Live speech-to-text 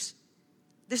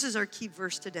This is our key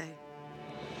verse today.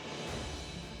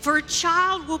 For a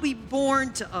child will be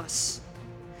born to us.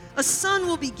 A son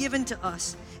will be given to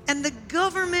us, and the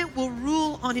government will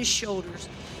rule on his shoulders.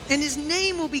 And his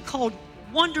name will be called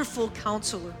Wonderful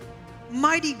Counselor,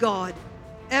 Mighty God,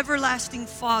 Everlasting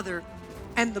Father,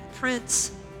 and the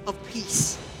Prince of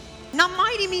Peace. Now,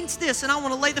 mighty means this, and I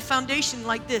want to lay the foundation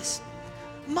like this.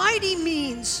 Mighty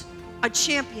means a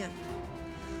champion.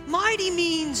 Mighty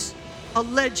means a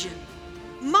legend.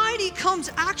 Mighty comes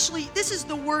actually, this is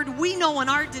the word we know in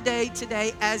our day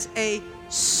today as a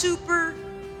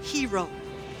superhero.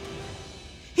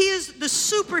 He is the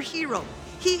superhero.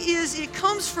 It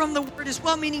comes from the word as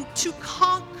well, meaning to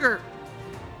conquer.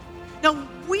 Now,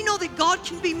 we know that God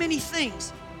can be many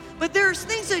things, but there's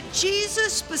things that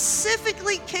Jesus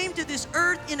specifically came to this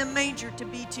earth in a manger to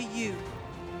be to you.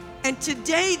 And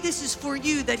today, this is for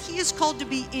you, that he is called to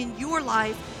be in your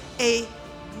life a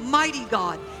mighty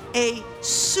God, a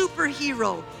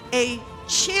superhero, a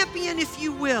champion, if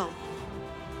you will,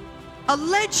 a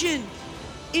legend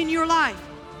in your life.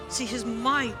 See, his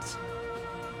might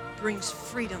brings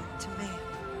freedom to man.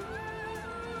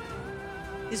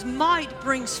 His might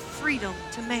brings freedom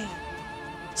to man.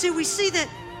 See, we see that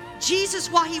Jesus,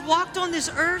 while he walked on this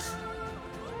earth,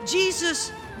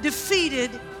 Jesus defeated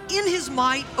in his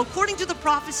might, according to the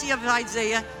prophecy of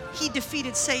Isaiah, he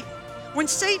defeated Satan. When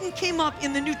Satan came up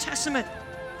in the New Testament,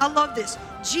 I love this.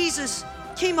 Jesus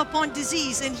came upon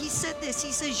disease and he said this.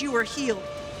 He says, you are healed.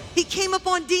 He came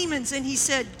upon demons and he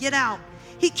said, get out.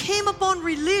 He came upon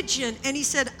religion and he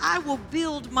said, I will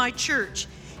build my church.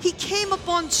 He came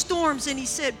upon storms and he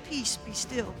said, peace, be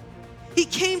still. He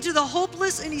came to the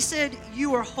hopeless and he said,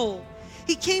 you are whole.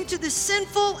 He came to the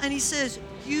sinful and he says,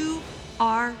 you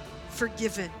are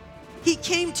forgiven. He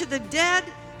came to the dead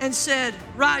and said,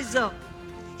 rise up.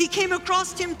 He came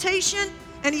across temptation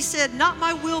and he said, not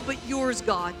my will, but yours,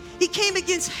 God. He came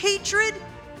against hatred.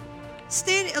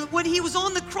 When he was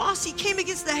on the cross, he came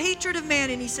against the hatred of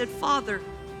man and he said, Father,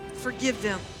 forgive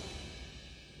them.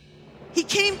 He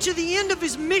came to the end of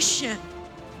his mission,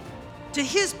 to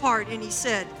his part, and he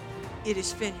said, it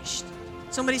is finished.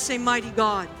 Somebody say, mighty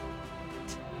God.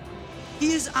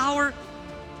 He is our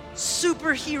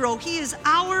superhero. He is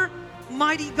our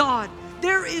mighty God.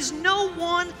 There is no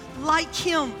one like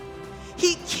him.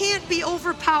 He can't be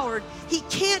overpowered. He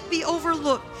can't be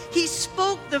overlooked. He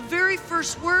spoke the very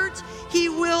first words. He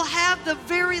will have the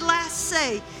very last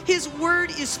say. His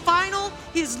word is final.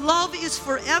 His love is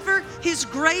forever. His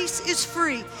grace is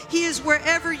free. He is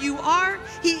wherever you are.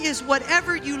 He is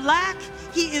whatever you lack.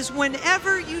 He is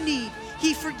whenever you need.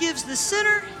 He forgives the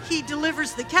sinner. He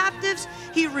delivers the captives.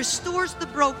 He restores the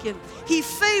broken. He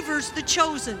favors the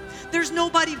chosen. There's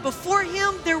nobody before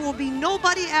him. There will be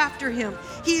nobody after him.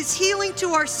 He is healing to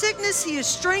our sickness. He is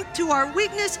strength to our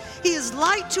weakness. He is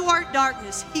light to our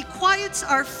darkness. He quiets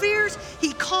our fears.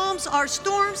 He calms our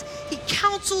storms. He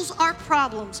counsels our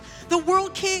problems. The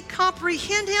world can't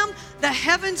comprehend him. The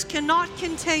heavens cannot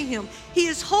contain him. He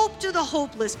is hope to the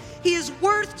hopeless. He is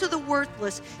worth to the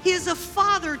worthless. He is a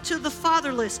father to the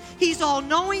fatherless. He's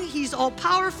all-knowing. He's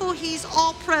all-powerful. He's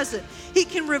all-present. He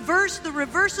can reverse the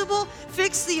reversible,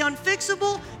 fix the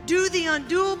unfixable, do the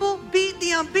undoable, beat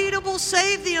the unbeatable,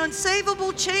 save the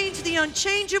unsavable, change the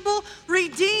unchangeable,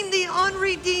 redeem the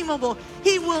unredeemable.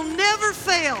 He will never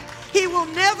fail. He will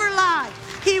never lie.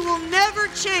 He will never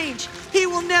change. He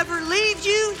will never leave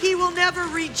you. He will never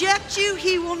reject you.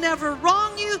 He will never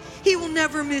wrong you. He will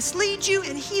never mislead you,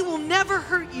 and he will never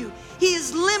hurt you. He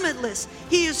is limitless.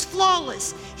 He is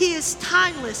flawless. He is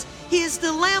timeless. He is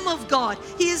the Lamb of God.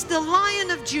 He is the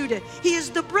Lion of Judah. He is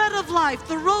the bread of life,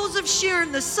 the rose of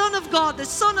Sharon, the Son of God, the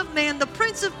Son of Man, the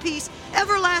Prince of Peace,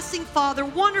 everlasting Father,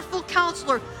 wonderful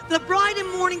Counselor, the bright and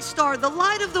morning star, the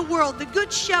light of the world, the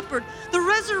good shepherd, the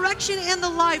resurrection and the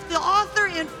life, the author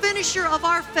and finisher of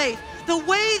our faith, the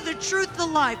way, the truth, the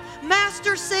life,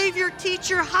 Master, Savior,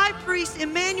 Teacher, High Priest,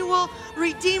 Emmanuel,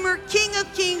 Redeemer, King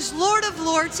of Kings, Lord of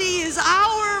Lords. He is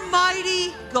our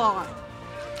mighty God.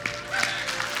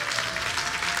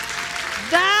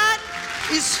 That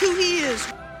is who he is.